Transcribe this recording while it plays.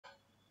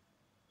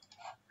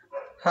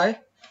Hi,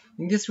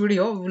 in this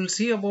video we will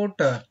see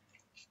about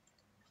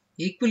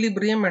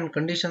equilibrium and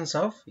conditions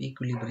of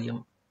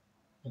equilibrium.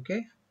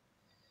 Okay,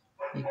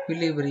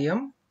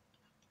 equilibrium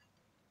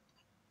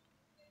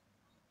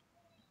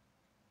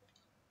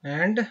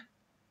and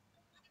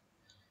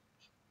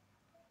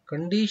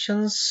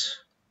conditions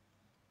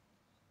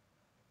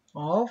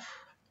of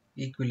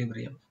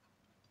equilibrium.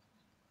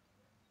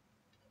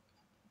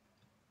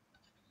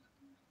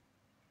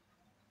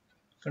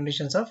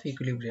 Conditions of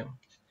equilibrium.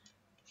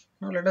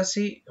 Now let us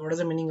see what is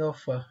the meaning of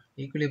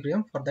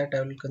equilibrium. For that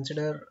I will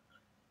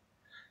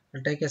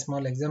I'll take a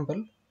small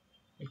example.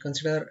 We'll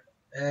consider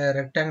a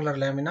rectangular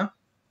lamina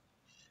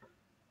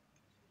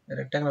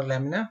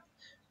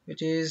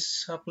which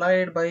is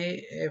applied by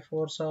a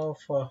force of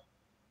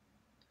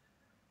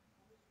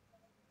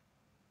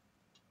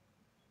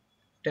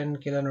 10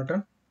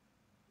 kilonewton.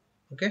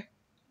 Okay,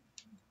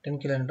 10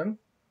 kilonewton.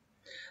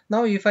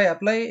 Now if I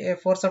apply a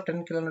force of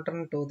 10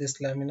 kilonewton to this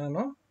lamina,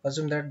 now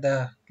assume that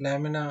the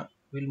lamina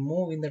will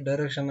move in the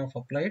direction of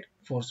applied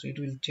force. It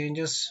will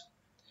changes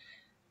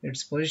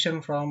its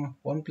position from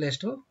one place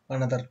to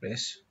another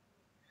place.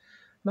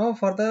 Now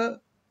for the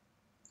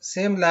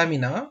same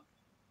lamina,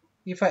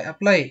 if I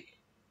apply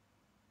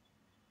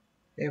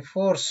a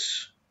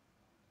force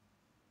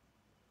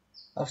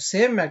of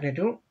same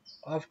magnitude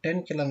of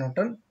 10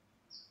 kilonewton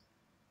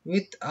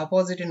with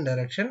opposite in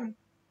direction,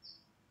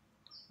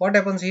 what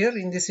happens here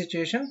in this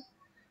situation?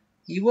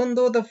 Even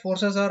though the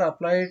forces are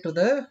applied to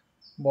the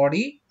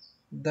body,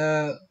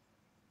 the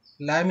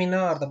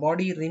lamina or the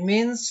body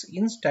remains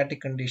in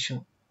static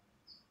condition.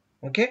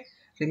 Okay,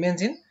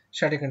 remains in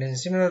static condition.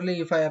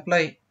 Similarly, if I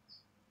apply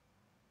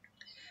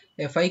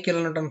a 5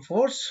 kilonewton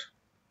force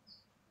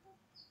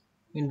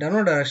in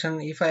downward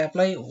direction, if I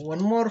apply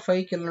one more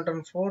 5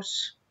 kilonewton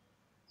force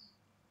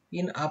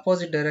in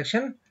opposite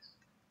direction,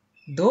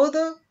 though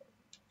the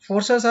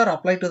forces are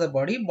applied to the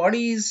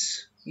body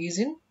is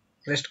in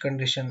rest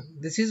condition.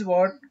 This is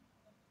what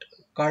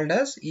called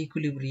as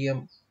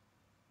equilibrium.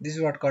 This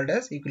is what called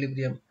as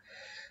equilibrium.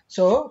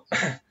 So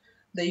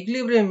the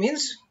equilibrium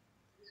means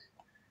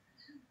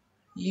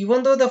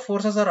even though the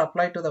forces are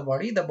applied to the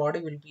body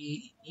will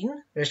be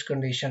in rest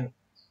condition.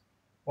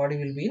 Body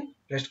will be in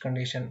rest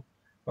condition.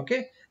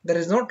 Okay, there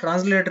is no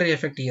translatory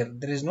effect here.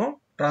 There is no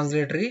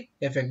translatory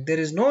effect. There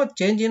is no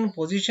change in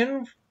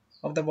position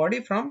of the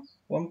body from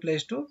one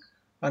place to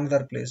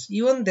another place.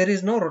 Even there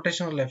is no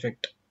rotational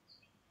effect.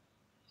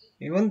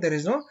 Even there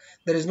is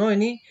no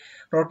any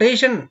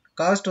rotation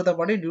caused to the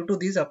body due to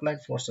these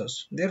applied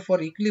forces.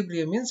 Therefore,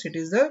 equilibrium means it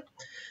is the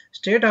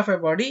state of a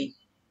body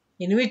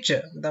in which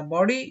the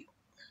body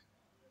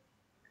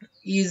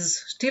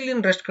is still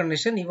in rest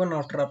condition even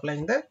after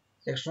applying the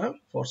external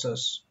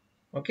forces.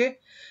 Okay,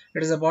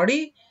 it is a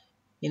body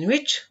in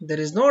which there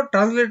is no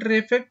translatory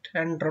effect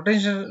and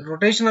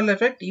rotational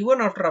effect even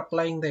after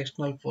applying the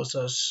external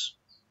forces.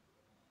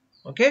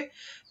 Okay,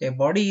 a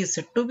body is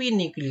said to be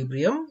in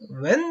equilibrium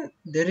when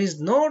there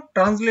is no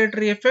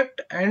translatory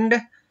effect and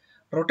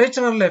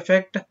rotational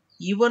effect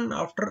even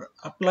after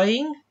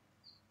applying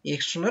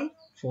external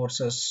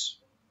forces.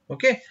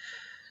 Okay,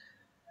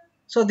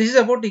 so this is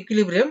about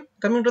equilibrium.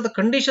 Coming to the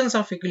conditions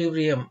of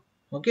equilibrium.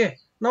 Okay,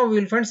 now we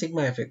will find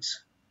sigma fx.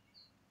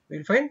 We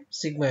will find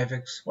sigma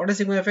fx. What is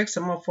sigma fx?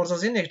 Sum of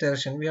forces in x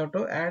direction. We have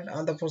to add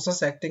all the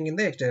forces acting in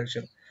the x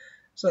direction.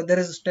 So there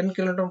is 10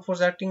 kilonewton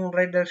force acting in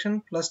right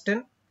direction plus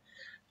 10.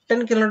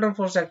 10 kilonewton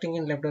force acting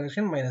in left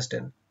direction minus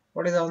 10.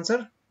 What is the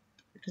answer?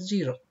 It is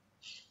 0.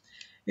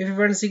 If you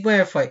find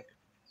sigma fi,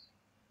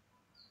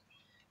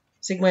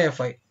 sigma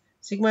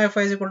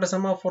fi is equal to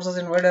sum of forces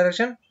in y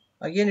direction.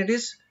 Again it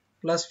is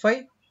plus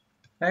 5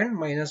 and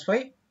minus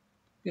 5.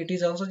 It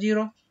is also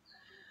 0.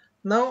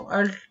 Now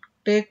I'll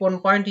take one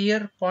point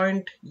here,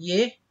 point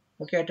A.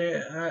 Okay,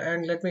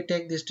 and let me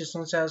take this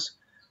distance as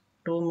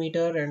 2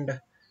 meter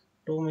and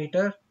 2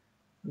 meter.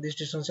 This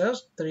distance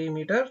as 3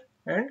 meter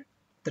and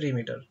 3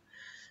 meter.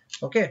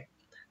 Okay,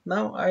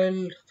 now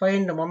I'll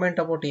find the moment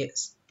about A.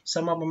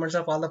 Sum of moments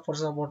of all the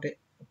forces about A,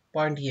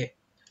 point A.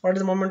 What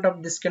is the moment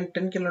of this 10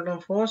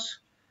 kilonewton force?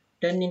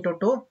 10 into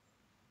 2,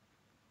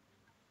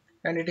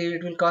 and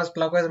it will cause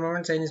clockwise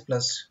moment, sign is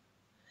plus.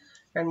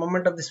 And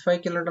moment of this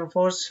 5 kilonewton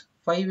force,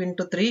 5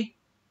 into 3,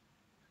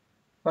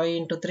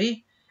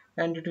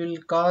 and it will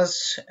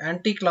cause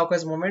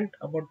anti-clockwise moment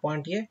about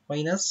point A,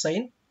 minus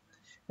sign.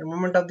 And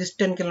moment of this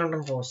 10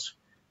 kilonewton force,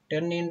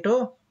 10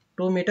 into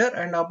 2 meter,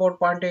 and about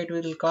point A it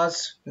will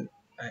cause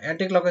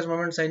anti-clockwise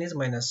moment, sign is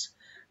minus.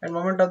 And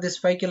moment of this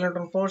 5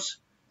 kilonewton force,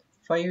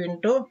 5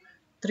 into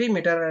 3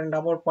 meter, and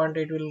about point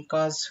A it will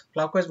cause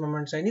clockwise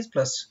moment, sign is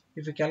plus.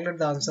 If you calculate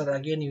the answer,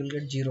 again you will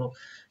get 0.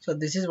 So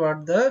this is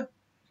what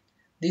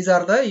these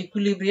are the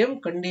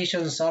equilibrium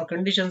conditions or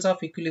conditions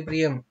of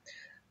equilibrium.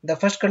 The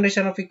first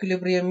condition of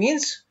equilibrium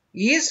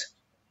is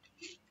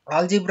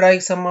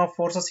algebraic sum of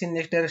forces in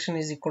x direction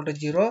is equal to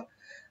 0.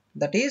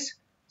 That is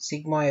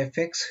sigma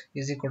fx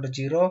is equal to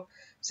 0.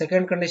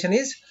 Second condition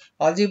is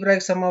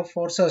algebraic sum of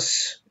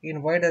forces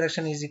in y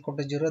direction is equal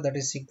to 0. That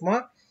is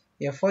sigma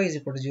fy is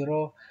equal to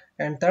 0.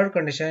 And third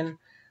condition,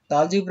 the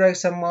algebraic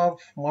sum of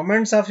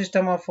moments of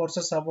system of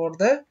forces about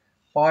the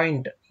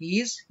point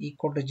is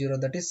equal to 0,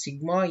 that is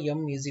sigma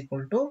m is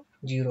equal to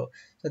 0.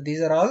 So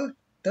these are all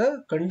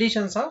the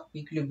conditions of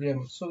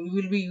equilibrium. So we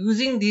will be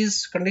using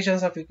these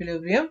conditions of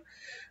equilibrium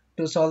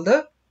to solve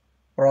the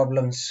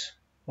problems.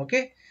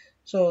 Okay,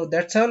 so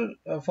that's all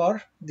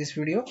for this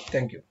video.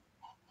 Thank you.